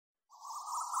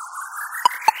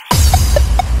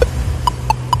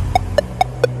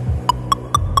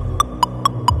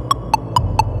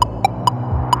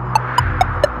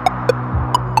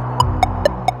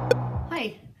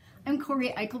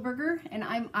Marie Eichelberger, and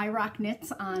I'm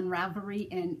Irocknits on Ravelry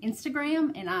and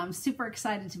Instagram, and I'm super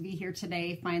excited to be here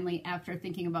today, finally, after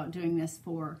thinking about doing this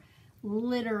for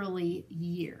literally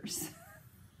years.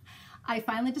 I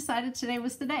finally decided today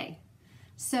was the day.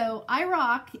 So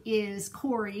Irock is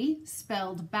Corey,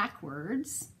 spelled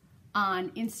backwards,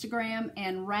 on Instagram,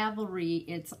 and Ravelry,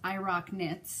 it's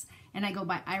Irocknits, and I go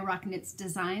by Irocknits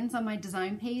Designs on my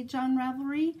design page on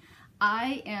Ravelry.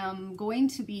 I am going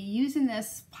to be using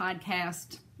this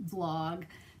podcast vlog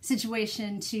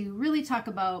situation to really talk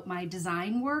about my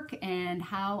design work and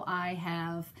how I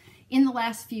have, in the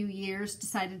last few years,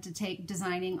 decided to take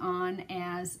designing on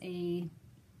as a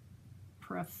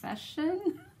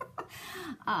profession.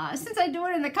 Since I do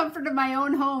it in the comfort of my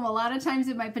own home, a lot of times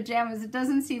in my pajamas, it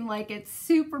doesn't seem like it's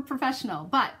super professional,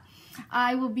 but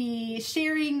I will be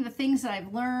sharing the things that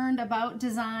I've learned about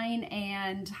design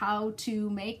and how to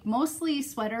make mostly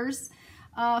sweaters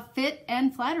fit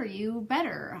and flatter you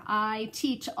better. I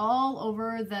teach all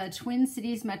over the Twin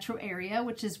Cities metro area,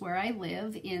 which is where I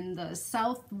live, in the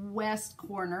southwest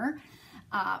corner.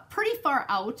 Pretty far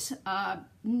out,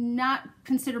 not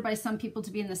considered by some people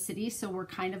to be in the city, so we're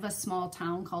kind of a small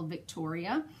town called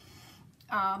Victoria,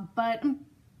 but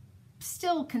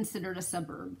still considered a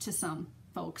suburb to some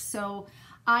folks. So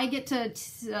I get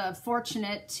to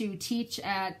fortunate to teach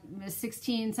at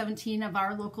 16, 17 of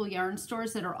our local yarn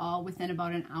stores that are all within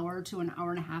about an hour to an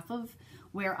hour and a half of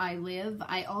where I live.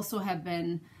 I also have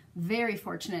been very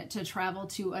fortunate to travel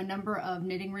to a number of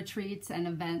knitting retreats and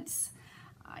events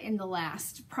in the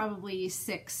last probably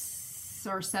 6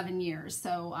 or 7 years.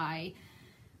 So I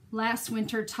last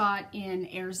winter taught in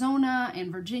Arizona and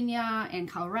Virginia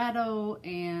and Colorado,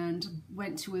 and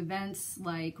went to events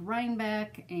like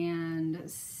Rhinebeck and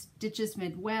Stitches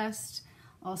Midwest.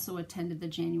 Also attended the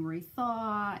January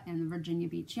Thaw and the Virginia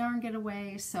Beach Yarn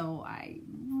Getaway. So I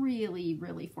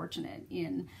really fortunate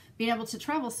in being able to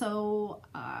travel. So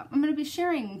I'm going to be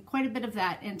sharing quite a bit of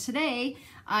that. And today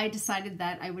I decided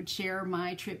that I would share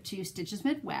my trip to Stitches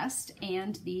Midwest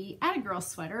and the AttaGirl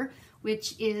Sweater,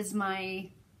 which is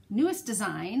my newest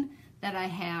design that I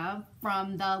have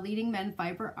from the Leading Men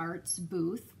Fiber Arts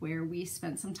booth, where we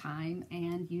spent some time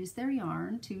and used their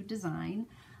yarn to design.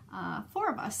 4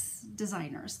 of us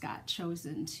designers got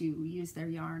chosen to use their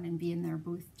yarn and be in their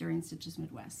booth during Stitches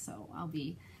Midwest, so I'll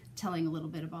be telling a little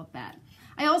bit about that.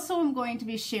 I also am going to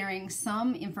be sharing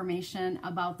some information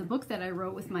about the book that I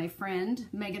wrote with my friend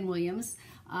Megan Williams,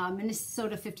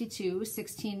 Minnesota 52,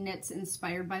 16 Knits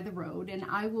Inspired by the Road, and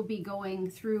I will be going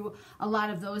through a lot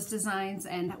of those designs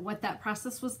and what that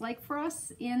process was like for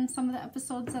us in some of the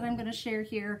episodes that I'm going to share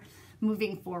here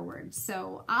moving forward.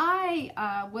 So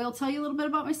I will tell you a little bit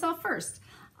about myself first.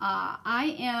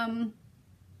 I am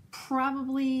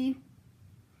probably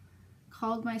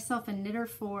called myself a knitter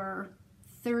for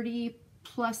 30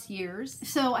 plus years.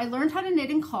 So I learned how to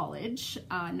knit in college,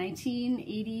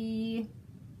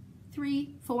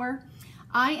 1983, 4.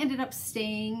 I ended up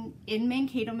staying in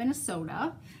Mankato,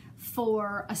 Minnesota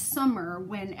for a summer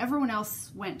when everyone else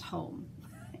went home.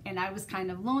 And I was kind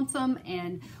of lonesome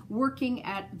and working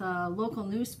at the local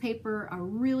newspaper a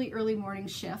really early morning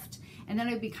shift, and then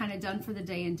I'd be kind of done for the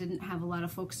day and didn't have a lot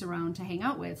of folks around to hang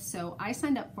out with. So I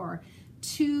signed up for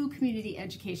 2 community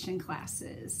education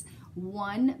classes,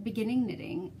 1 beginning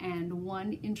knitting and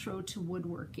 1 intro to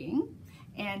woodworking.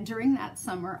 And during that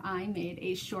summer I made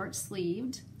a short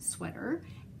sleeved sweater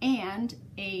and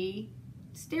a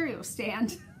stereo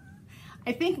stand.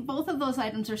 I think both of those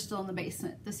items are still in the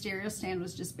basement. The stereo stand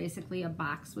was just basically a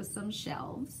box with some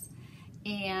shelves,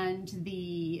 and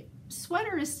the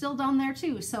sweater is still down there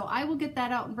too. So I will get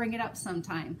that out and bring it up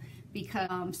sometime,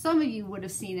 because some of you would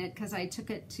have seen it because I took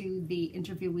it to the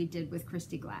interview we did with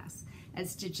Christy Glass at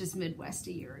Stitches Midwest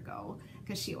a year ago,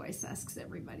 because she always asks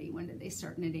everybody, when did they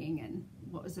start knitting and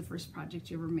what was the first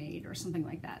project you ever made or something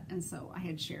like that. And so I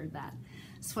had shared that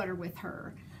sweater with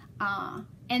her.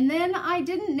 And then I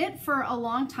didn't knit for a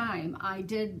long time. I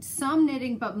did some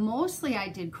knitting, but mostly I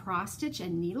did cross stitch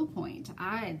and needlepoint.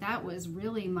 That was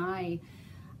really my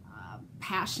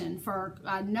passion for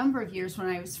a number of years when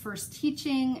I was first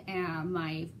teaching.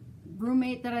 My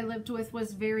roommate that I lived with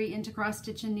was very into cross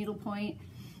stitch and needlepoint.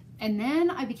 And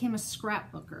then I became a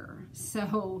scrapbooker.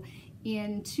 So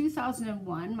in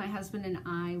 2001, my husband and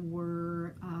I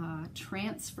were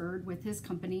transferred with his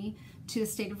company to the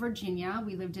state of Virginia.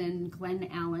 We lived in Glen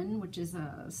Allen, which is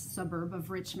a suburb of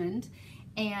Richmond,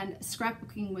 and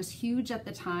scrapbooking was huge at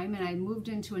the time, and I moved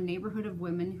into a neighborhood of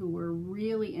women who were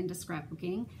really into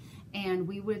scrapbooking, and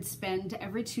we would spend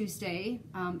every Tuesday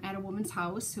at a woman's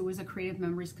house who was a creative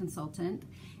memories consultant,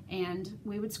 and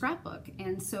we would scrapbook.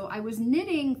 And so I was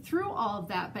knitting through all of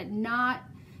that, but not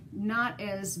not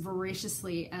as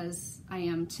voraciously as I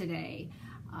am today.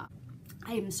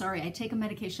 I am sorry, I take a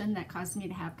medication that causes me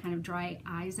to have kind of dry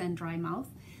eyes and dry mouth,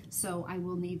 so I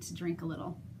will need to drink a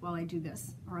little while I do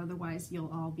this, or otherwise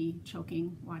you'll all be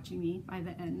choking watching me by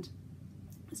the end.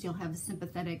 So you'll have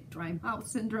sympathetic dry mouth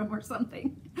syndrome or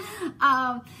something.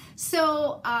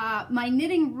 My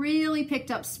knitting really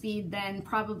picked up speed then,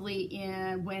 probably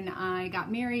when I got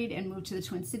married and moved to the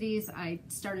Twin Cities. I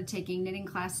started taking knitting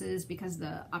classes because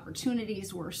the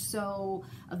opportunities were so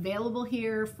available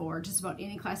here for just about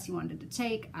any class you wanted to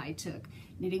take. I took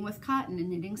knitting with cotton and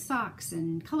knitting socks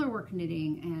and colorwork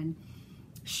knitting and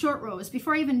short rows.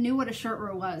 Before I even knew what a short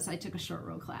row was, I took a short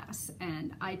row class,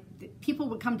 and people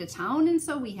would come to town, and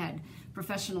so we had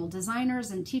professional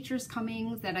designers and teachers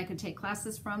coming that I could take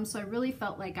classes from. So I really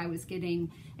felt like I was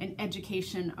getting an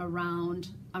education around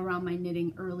my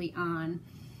knitting early on.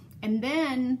 And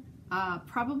then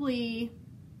probably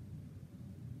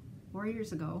 4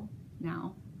 years ago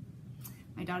now,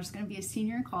 my daughter's going to be a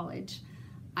senior in college.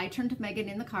 I turned to Megan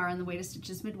in the car on the way to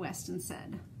Stitches Midwest and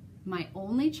said, my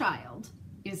only child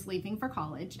is leaving for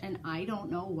college, and I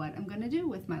don't know what I'm going to do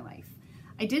with my life.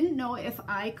 I didn't know if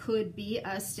I could be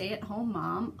a stay-at-home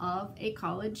mom of a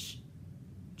college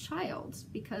child,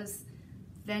 because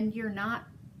then you're not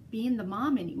being the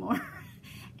mom anymore.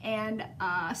 And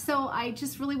so I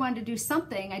just really wanted to do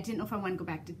something. I didn't know if I wanted to go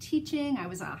back to teaching. I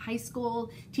was a high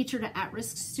school teacher to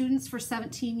at-risk students for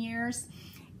 17 years.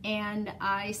 And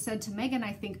I said to Megan,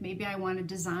 I think maybe I want to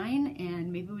design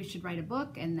and maybe we should write a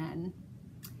book. And then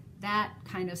that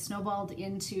kind of snowballed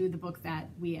into the book that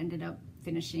we ended up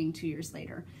finishing 2 years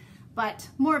later. But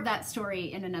more of that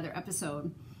story in another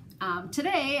episode.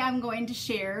 Today I'm going to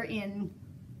share in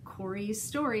Corey's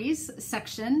stories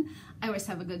section. I always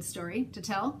have a good story to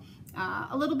tell.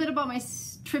 A little bit about my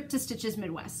trip to Stitches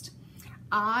Midwest.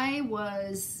 I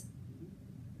was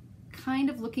kind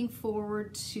of looking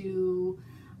forward to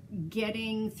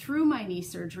getting through my knee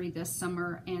surgery this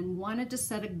summer and wanted to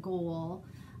set a goal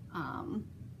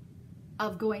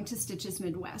of going to Stitches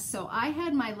Midwest. So I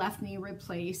had my left knee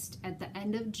replaced at the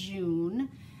end of June,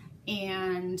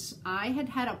 and I had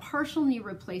had a partial knee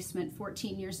replacement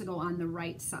 14 years ago on the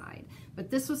right side,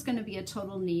 but this was going to be a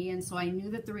total knee, and so I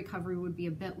knew that the recovery would be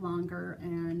a bit longer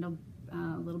and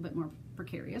a little bit more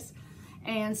precarious.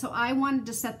 And so I wanted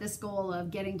to set this goal of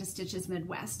getting to Stitches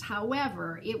Midwest.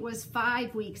 However, it was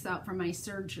 5 weeks out from my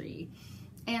surgery,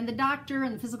 and the doctor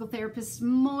and the physical therapist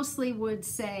mostly would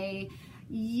say,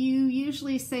 you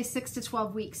usually say 6 to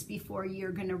 12 weeks before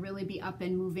you're going to really be up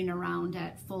and moving around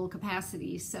at full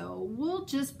capacity. So we'll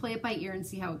just play it by ear and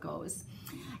see how it goes.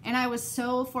 And I was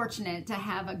so fortunate to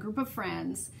have a group of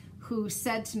friends who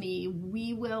said to me,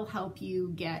 we will help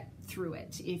you get through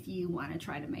it if you want to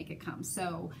try to make it come.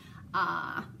 So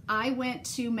I went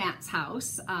to Matt's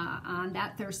house on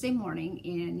that Thursday morning,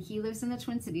 and he lives in the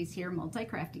Twin Cities here,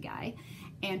 multi-crafty guy,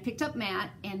 and picked up Matt,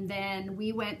 and then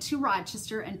we went to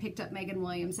Rochester and picked up Megan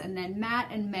Williams, and then Matt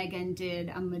and Megan did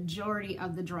a majority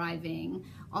of the driving,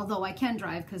 although I can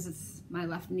drive because it's my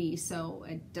left knee, so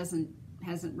it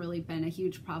hasn't really been a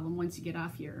huge problem. Once you get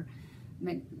off your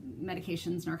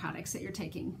medications, narcotics that you're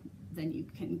taking, then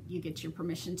you get your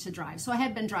permission to drive. So I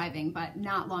had been driving, but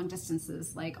not long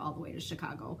distances, like all the way to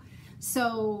Chicago.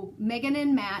 So Megan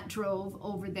and Matt drove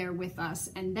over there with us,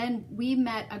 and then we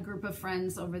met a group of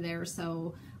friends over there.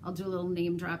 So I'll do a little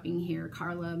name dropping here: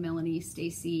 Carla, Melanie,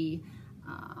 Stacy,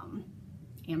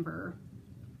 Amber,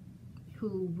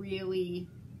 who really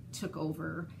took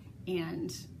over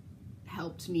and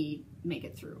helped me make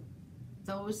it through.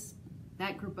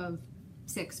 That group of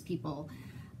 6 people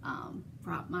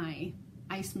brought my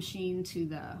ice machine to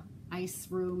the ice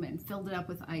room and filled it up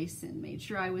with ice and made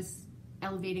sure I was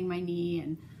elevating my knee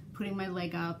and putting my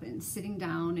leg up and sitting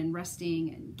down and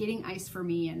resting and getting ice for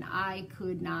me, and I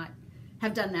could not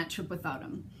have done that trip without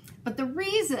them. But the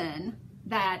reason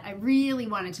that I really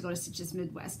wanted to go to Stitches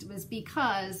Midwest was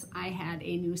because I had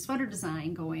a new sweater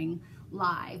design going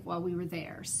live while we were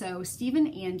there. So Steve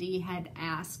and Andy had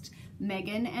asked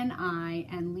Megan and I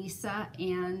and Lisa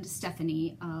and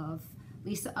Stephanie of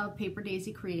Paper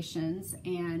Daisy Creations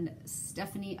and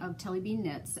Stephanie of Telly Bean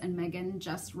Knits and Megan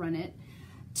Just Run It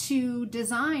to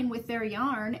design with their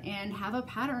yarn and have a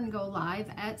pattern go live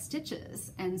at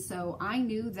Stitches. And so I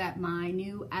knew that my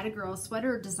new AttaGirl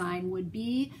Sweater design would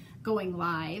be going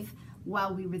live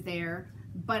while we were there,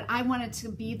 but I wanted to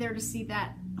be there to see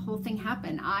that whole thing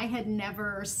happen. I had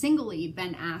never singly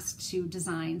been asked to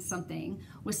design something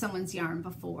with someone's yarn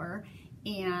before,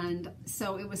 and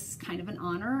so it was kind of an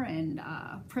honor and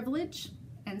privilege.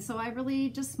 And so I really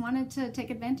just wanted to take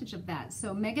advantage of that.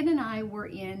 So Megan and I were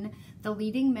in the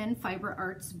Leading Men Fiber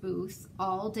Arts booth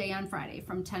all day on Friday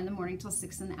from 10 in the morning till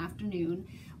 6 in the afternoon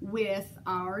with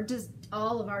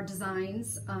all of our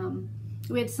designs.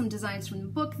 We had some designs from the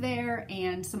book there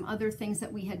and some other things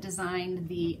that we had designed.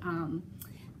 The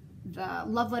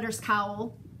Love Letters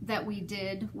cowl that we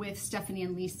did with Stephanie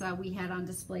and Lisa we had on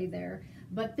display there.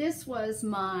 But this was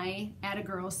my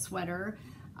AttaGirl Sweater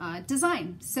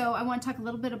design. So I want to talk a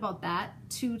little bit about that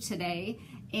too today,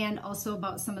 and also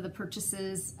about some of the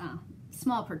purchases,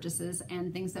 small purchases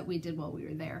and things that we did while we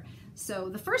were there. So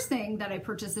the first thing that I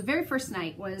purchased the very first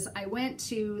night was I went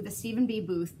to the Stephen B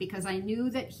booth because I knew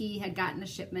that he had gotten a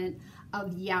shipment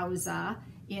of Yowza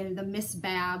in the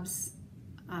MissBabs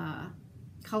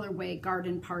Colorway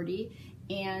Garden Party,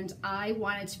 and I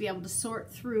wanted to be able to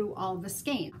sort through all the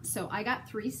skeins. So I got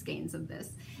 3 skeins of this.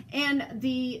 And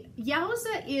the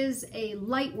Yowza is a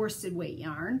light worsted weight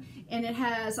yarn, and it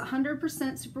has 100%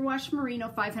 superwash merino,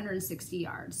 560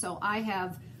 yards. So I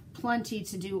have plenty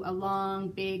to do a long,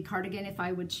 big cardigan if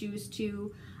I would choose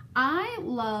to. I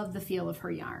love the feel of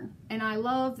her yarn, and I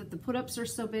love that the put-ups are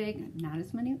so big, not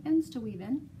as many ends to weave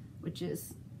in, which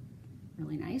is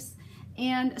really nice.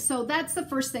 And so that's the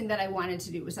first thing that I wanted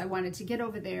to do, was I wanted to get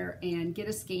over there and get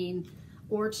a skein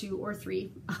or 2 or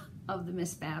 3 of the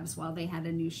MissBabs while they had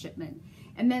a new shipment.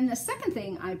 And then the second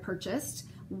thing I purchased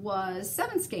was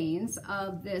 7 skeins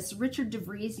of this Rhichard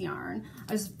DeVries yarn.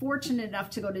 I was fortunate enough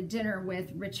to go to dinner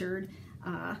with Rhichard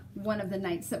one of the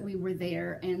nights that we were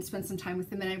there and spend some time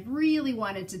with him, and I really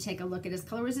wanted to take a look at his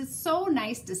colors. It's so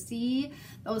nice to see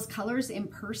those colors in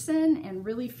person and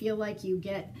really feel like you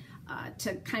get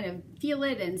to kind of feel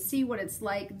it and see what it's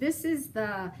like. This is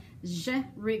the Je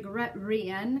regrette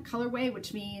rien colorway,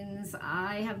 which means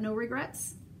I have no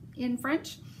regrets in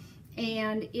French,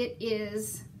 and it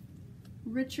is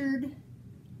Rhichard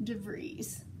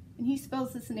DeVries, and he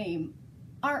spells his name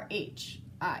R-H-I-C-H-A-R-D.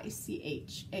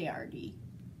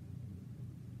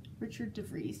 Rhichard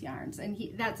DeVries yarns, and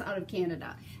that's out of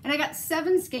Canada. And I got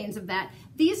 7 skeins of that.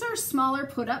 These are smaller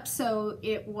put-ups, so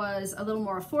it was a little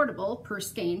more affordable per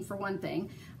skein for one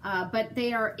thing, but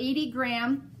they are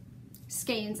 80-gram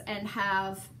skeins and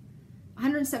have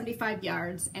 175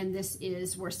 yards, and this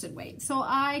is worsted weight. So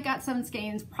I got 7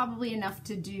 skeins, probably enough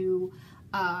to do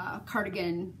a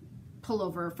cardigan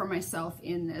pullover for myself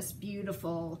in this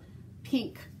beautiful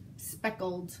pink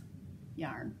speckled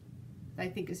yarn. I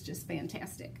think is just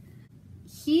fantastic.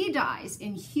 He dyes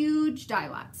in huge dye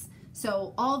lots.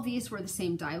 So all of these were the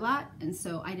same dye lot, and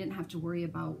so I didn't have to worry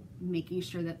about making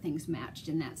sure that things matched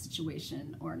in that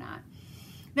situation or not.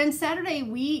 Then Saturday,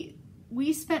 we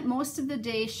spent most of the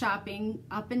day shopping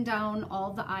up and down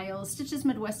all the aisles. Stitches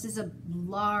Midwest is a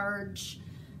large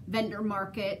vendor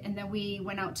market, and then we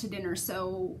went out to dinner.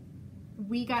 So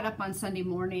we got up on Sunday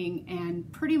morning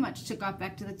and pretty much took off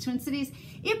back to the Twin Cities.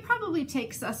 It probably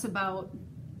takes us about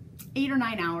 8 or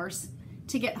 9 hours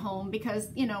to get home because,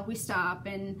 you know, we stop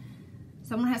and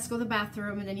someone has to go to the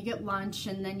bathroom, and then you get lunch,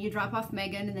 and then you drop off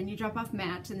Megan, and then you drop off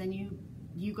Matt, and then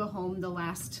you go home the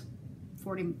last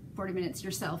 40 minutes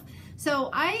yourself.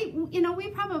 So we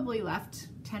probably left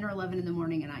 10 or 11 in the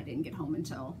morning, and I didn't get home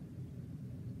until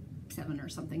 7 or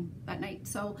something that night.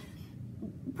 So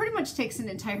pretty much takes an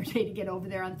entire day to get over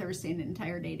there on Thursday and an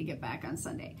entire day to get back on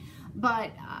Sunday.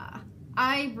 But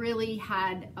I really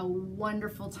had a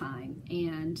wonderful time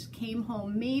and came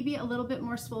home maybe a little bit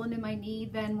more swollen in my knee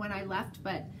than when I left,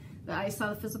 but I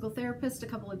saw the physical therapist a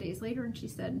couple of days later, and she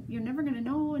said, you're never going to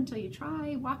know until you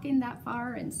try walking that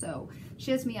far. And so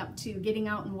she has me up to getting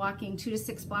out and walking 2 to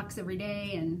 6 blocks every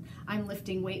day, and I'm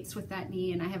lifting weights with that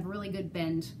knee, and I have a really good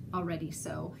bend already.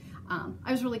 So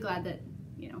I was really glad that,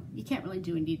 you know, you can't really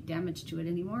do any damage to it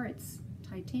anymore. It's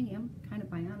titanium, kind of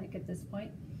bionic at this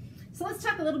point. So let's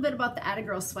talk a little bit about the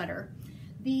AttaGirl Sweater.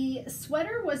 The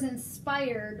sweater was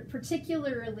inspired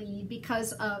particularly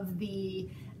because of the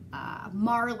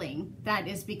marling that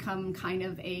has become kind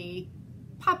of a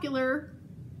popular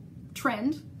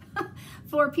trend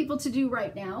for people to do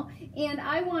right now. And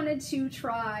I wanted to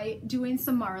try doing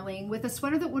some marling with a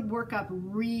sweater that would work up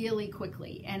really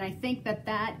quickly. And I think that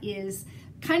that is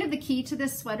kind of the key to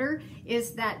this sweater,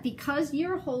 is that because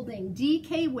you're holding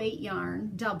DK weight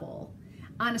yarn double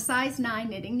on a size 9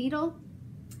 knitting needle,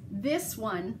 this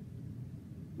one,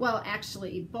 well,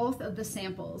 actually both of the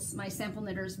samples, my sample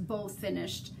knitters both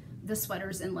finished the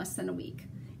sweaters in less than a week.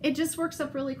 It just works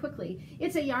up really quickly.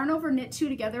 It's a yarn over knit 2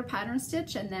 together pattern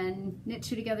stitch, and then knit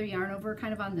 2 together yarn over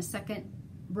kind of on the second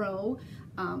row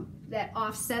that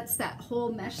offsets that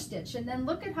whole mesh stitch. And then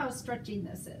look at how stretchy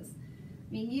this is.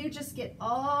 I mean, you just get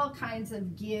all kinds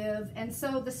of give, and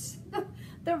so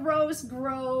the rows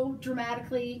grow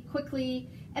dramatically, quickly,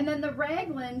 and then the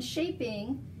raglan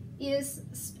shaping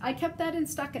is, I kept that in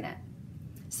stockinette.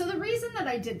 So the reason that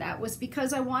I did that was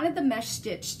because I wanted the mesh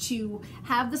stitch to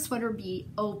have the sweater be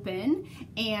open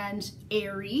and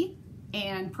airy,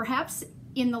 and perhaps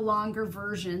in the longer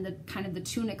version, the kind of the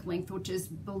tunic length, which is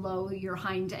below your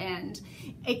hind end,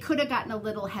 it could have gotten a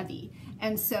little heavy.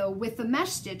 And so with the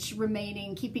mesh stitch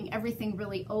remaining, keeping everything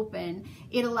really open,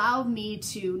 it allowed me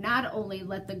to not only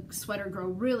let the sweater grow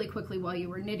really quickly while you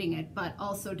were knitting it, but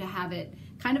also to have it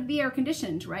kind of be air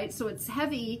conditioned, right? So it's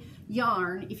heavy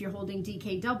yarn if you're holding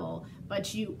DK double,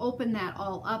 but you open that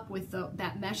all up with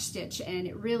that mesh stitch, and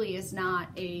it really is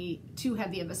not too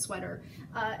heavy of a sweater.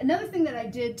 Another thing that I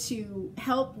did to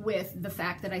help with the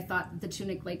fact that I thought the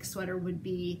tunic lake sweater would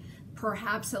be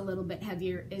perhaps a little bit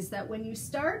heavier is that when you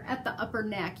start at the upper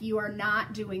neck, you are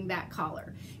not doing that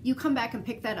collar. You come back and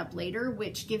pick that up later,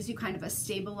 which gives you kind of a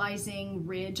stabilizing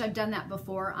ridge. I've done that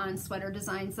before on sweater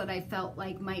designs that I felt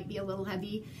like might be a little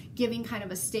heavy, giving kind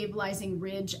of a stabilizing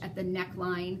ridge at the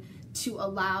neckline to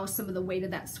allow some of the weight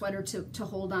of that sweater to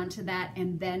hold on to that,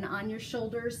 and then on your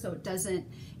shoulders, so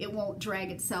it won't drag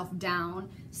itself down.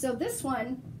 So this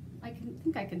one, I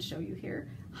think I can show you here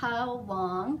how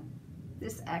long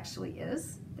this actually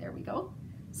is. There we go.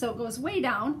 So it goes way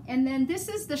down, and then this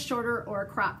is the shorter or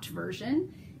cropped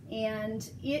version, and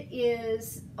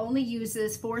it only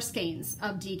uses 4 skeins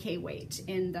of DK weight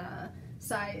in the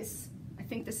size, I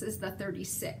think this is the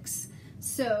 36.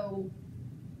 So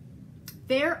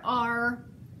there are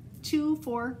 2,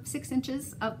 4, 6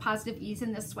 inches of positive ease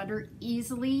in this sweater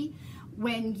easily.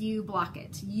 When you block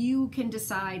it, you can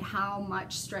decide how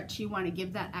much stretch you want to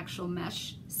give that actual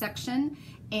mesh section,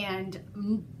 and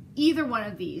either one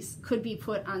of these could be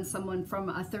put on someone from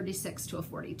a 36 to a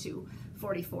 42,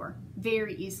 44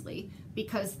 very easily,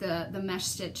 because the mesh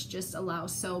stitch just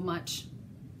allows so much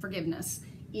forgiveness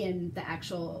in the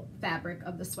actual fabric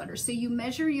of the sweater. So you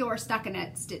measure your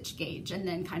stockinette stitch gauge and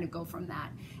then kind of go from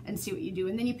that and see what you do.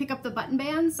 And then you pick up the button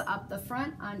bands up the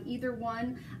front on either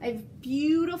one. I have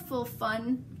beautiful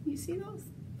fun, you see those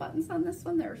buttons on this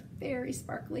one? They're very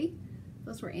sparkly.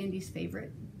 Those were Andy's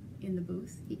favorite in the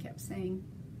booth. He kept saying,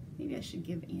 maybe I should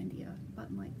give Andy a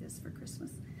button like this for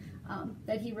Christmas.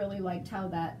 That he really liked how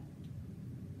that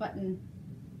button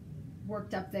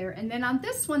worked up there. And then on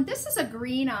this one, this is a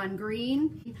green on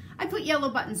green. I put yellow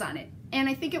buttons on it, and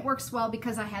I think it works well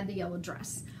because I had the yellow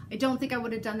dress. I don't think I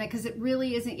would have done that because it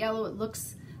really isn't yellow. It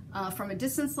looks from a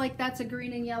distance like that's a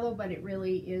green and yellow, but it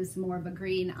really is more of a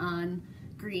green on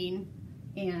green.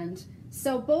 And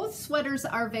so both sweaters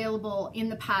are available in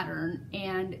the pattern,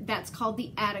 and that's called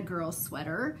the AttaGirl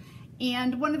Sweater.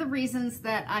 And one of the reasons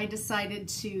that I decided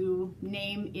to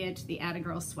name it the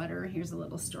AttaGirl Sweater, here's a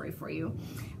little story for you.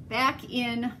 Back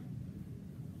in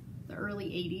the early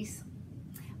 80s,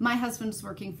 my husband was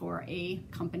working for a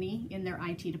company in their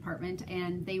IT department,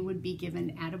 and they would be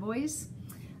given attaboys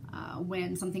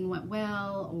when something went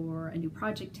well or a new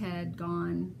project had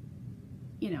gone,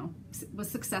 was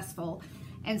successful.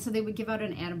 And so they would give out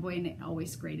an attaboy, and it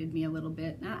always grated me a little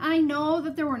bit. Now, I know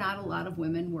that there were not a lot of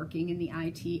women working in the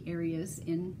IT areas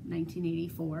in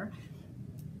 1984,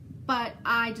 but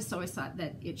I just always thought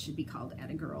that it should be called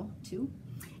AttaGirl too.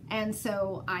 And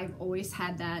so I've always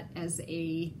had that as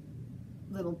a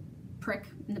little prick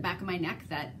in the back of my neck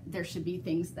that there should be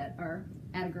things that are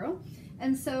AttaGirl.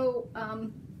 And so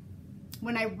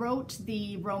when I wrote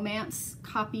the romance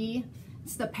copy,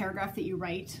 it's the paragraph that you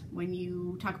write when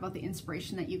you talk about the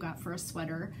inspiration that you got for a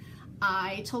sweater,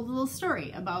 I told a little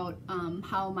story about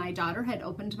how my daughter had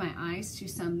opened my eyes to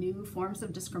some new forms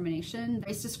of discrimination.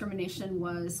 Race discrimination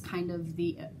was kind of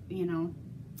the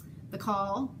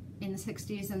call in the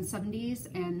 60s and 70s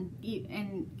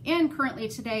and currently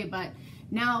today, but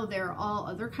now there are all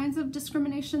other kinds of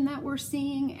discrimination that we're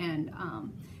seeing,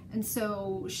 and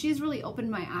so she's really opened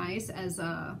my eyes as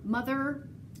a mother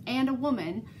and a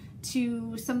woman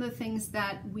to some of the things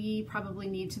that we probably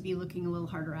need to be looking a little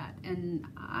harder at. And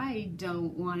I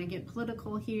don't want to get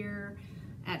political here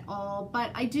at all, but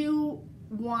I do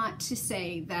want to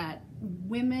say that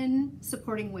women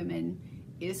supporting women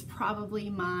is probably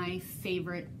my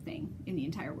favorite thing in the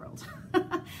entire world.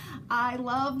 I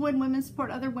love when women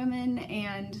support other women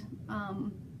and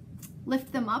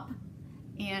lift them up.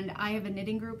 And I have a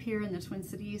knitting group here in the Twin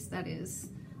Cities that is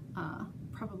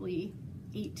probably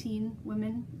 18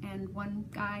 women and 1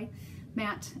 guy,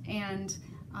 Matt, and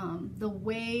the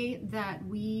way that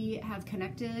we have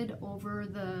connected over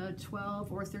the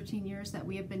 12 or 13 years that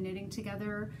we have been knitting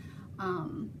together,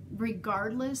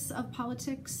 regardless of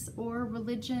politics or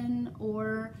religion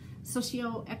or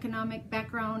socioeconomic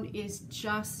background is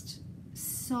just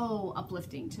so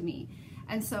uplifting to me.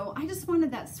 And so I just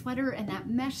wanted that sweater and that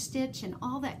mesh stitch and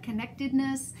all that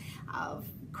connectedness of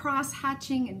cross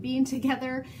hatching and being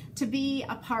together to be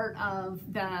a part of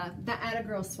the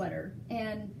AttaGirl Sweater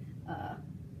and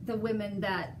the women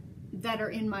that are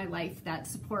in my life that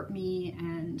support me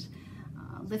and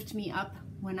lift me up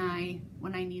when I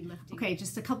need lifting. Okay,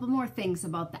 just a couple more things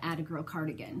about the AttaGirl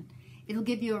cardigan. It'll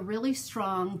give you a really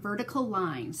strong vertical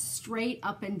line straight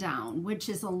up and down, which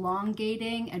is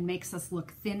elongating and makes us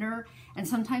look thinner and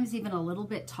sometimes even a little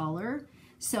bit taller.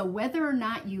 So whether or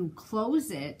not you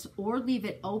close it or leave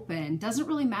it open doesn't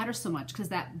really matter so much, because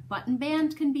that button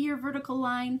band can be your vertical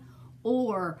line,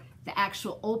 or the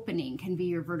actual opening can be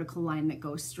your vertical line that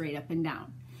goes straight up and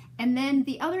down. And then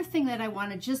the other thing that I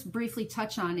want to just briefly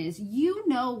touch on is, you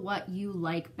know what you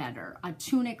like better, a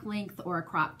tunic length or a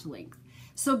cropped length.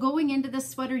 So going into this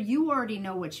sweater, you already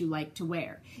know what you like to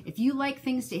wear. If you like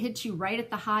things to hit you right at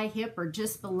the high hip or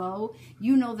just below,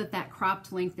 you know that that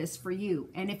cropped length is for you.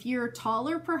 And if you're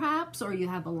taller perhaps, or you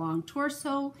have a long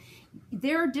torso,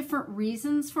 there are different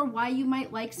reasons for why you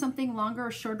might like something longer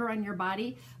or shorter on your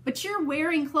body, but you're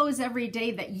wearing clothes every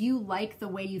day that you like the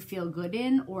way you feel good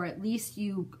in, or at least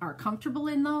you are comfortable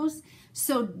in those.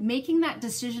 So making that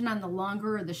decision on the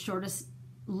longer or the shortest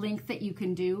length that you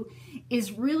can do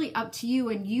is really up to you,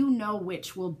 and you know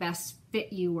which will best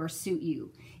fit you or suit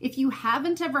you. If you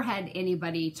haven't ever had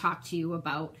anybody talk to you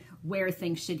about where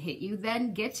things should hit you,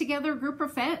 then get together a group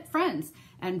of friends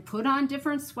and put on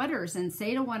different sweaters and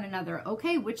say to one another,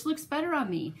 okay, which looks better on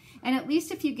me? And at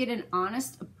least if you get an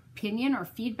honest opinion or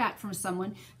feedback from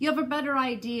someone, you have a better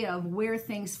idea of where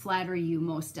things flatter you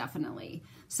most definitely.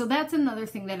 So that's another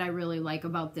thing that I really like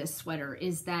about this sweater,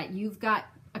 is that you've got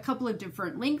a couple of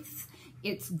different lengths.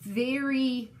 It's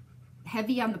very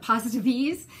heavy on the positive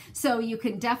ease, so you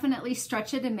can definitely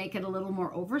stretch it and make it a little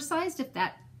more oversized if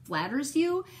that flatters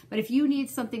you. But if you need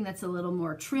something that's a little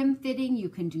more trim fitting, you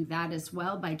can do that as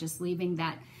well by just leaving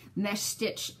that mesh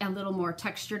stitch a little more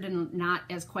textured and not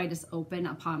as quite as open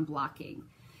upon blocking.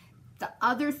 The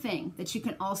other thing that you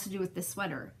can also do with this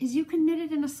sweater is you can knit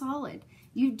it in a solid.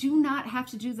 You do not have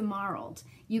to do the marled.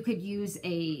 You could use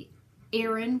a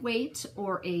Aran weight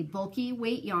or a bulky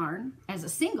weight yarn as a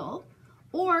single,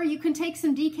 or you can take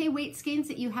some DK weight skeins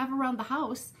that you have around the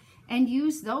house and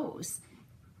use those.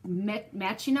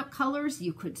 Matching up colors,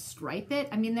 you could stripe it.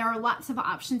 I mean, there are lots of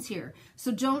options here.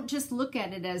 So don't just look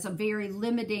at it as a very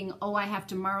limiting, oh, I have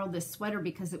to marl this sweater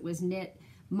because it was knit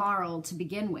marled to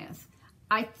begin with.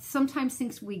 I sometimes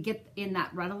think we get in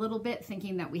that rut a little bit,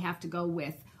 thinking that we have to go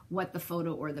with what the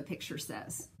photo or the picture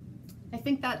says. I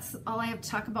think that's all I have to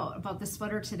talk about this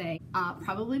sweater today.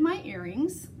 Probably my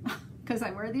earrings, because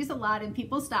I wear these a lot and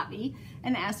people stop me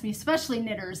and ask me, especially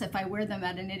knitters, if I wear them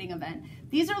at a knitting event.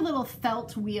 These are little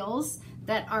felt wheels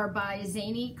that are by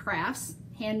Zany Crafts,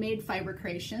 handmade fiber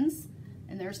creations.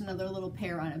 And there's another little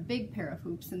pair on a big pair of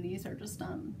hoops, and these are just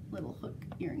little hook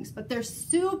earrings. But they're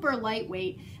super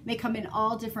lightweight. They come in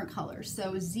all different colors.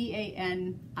 So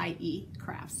ZANIE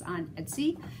Crafts on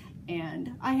Etsy.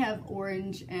 And I have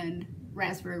orange and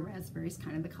raspberry. Raspberry is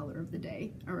kind of the color of the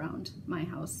day around my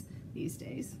house these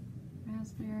days.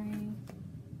 Raspberry.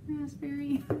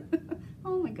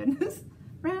 Oh my goodness.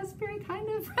 Raspberry, kind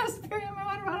of raspberry on my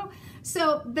water bottle.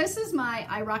 So this is my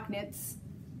Irocknits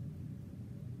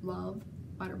Love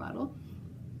water bottle.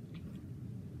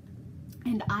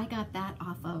 And I got that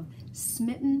off of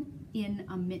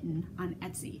SmittenInAMitten on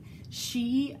Etsy.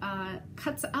 She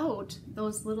cuts out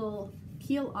those little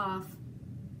peel off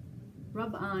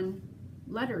rub on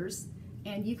letters,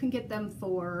 and you can get them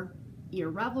for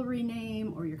your Ravelry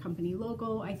name or your company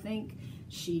logo, I think.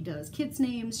 She does kids'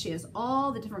 names. She has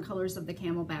all the different colors of the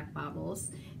camelback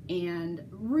bottles. And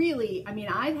really, I mean,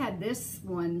 I've had this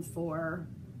one for,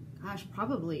 gosh,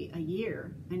 probably a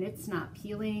year, and it's not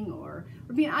peeling or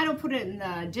I mean, I don't put it in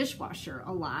the dishwasher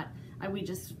a lot. We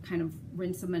just kind of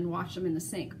rinse them and wash them in the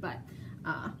sink, but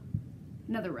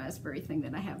another raspberry thing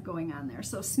that I have going on there.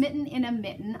 So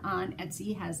SmittenInAMitten on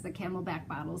Etsy has the camelback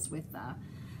bottles with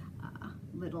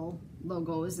little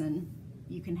logos, and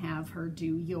you can have her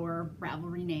do your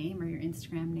Ravelry name or your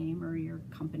Instagram name or your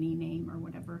company name or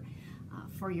whatever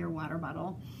for your water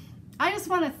bottle. I just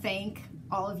want to thank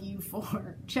all of you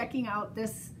for checking out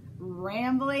this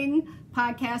rambling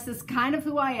podcast. It's kind of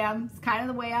who I am. It's kind of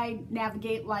the way I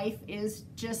navigate life, is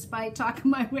just by talking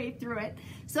my way through it.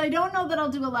 So I don't know that I'll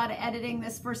do a lot of editing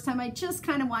this first time. I just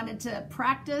kind of wanted to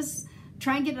practice,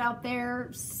 try and get it out there,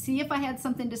 see if I had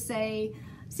something to say,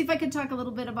 see if I could talk a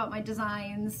little bit about my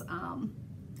designs.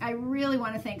 I really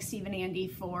want to thank Steve and Andy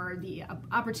for the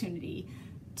opportunity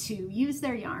to use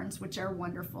their yarns, which are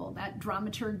wonderful. That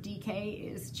Dramaturg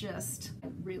DK is just, I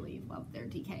really love their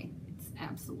DK. It's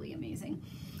absolutely amazing.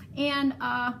 And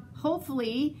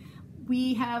hopefully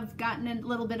we have gotten a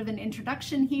little bit of an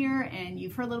introduction here, and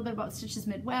you've heard a little bit about Stitches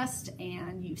Midwest,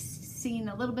 and you've seen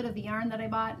a little bit of the yarn that I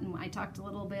bought, and I talked a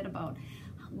little bit about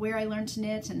where I learned to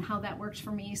knit and how that works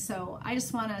for me. So I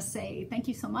just want to say thank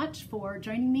you so much for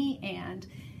joining me, and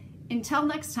until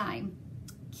next time,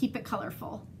 keep it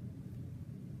colorful.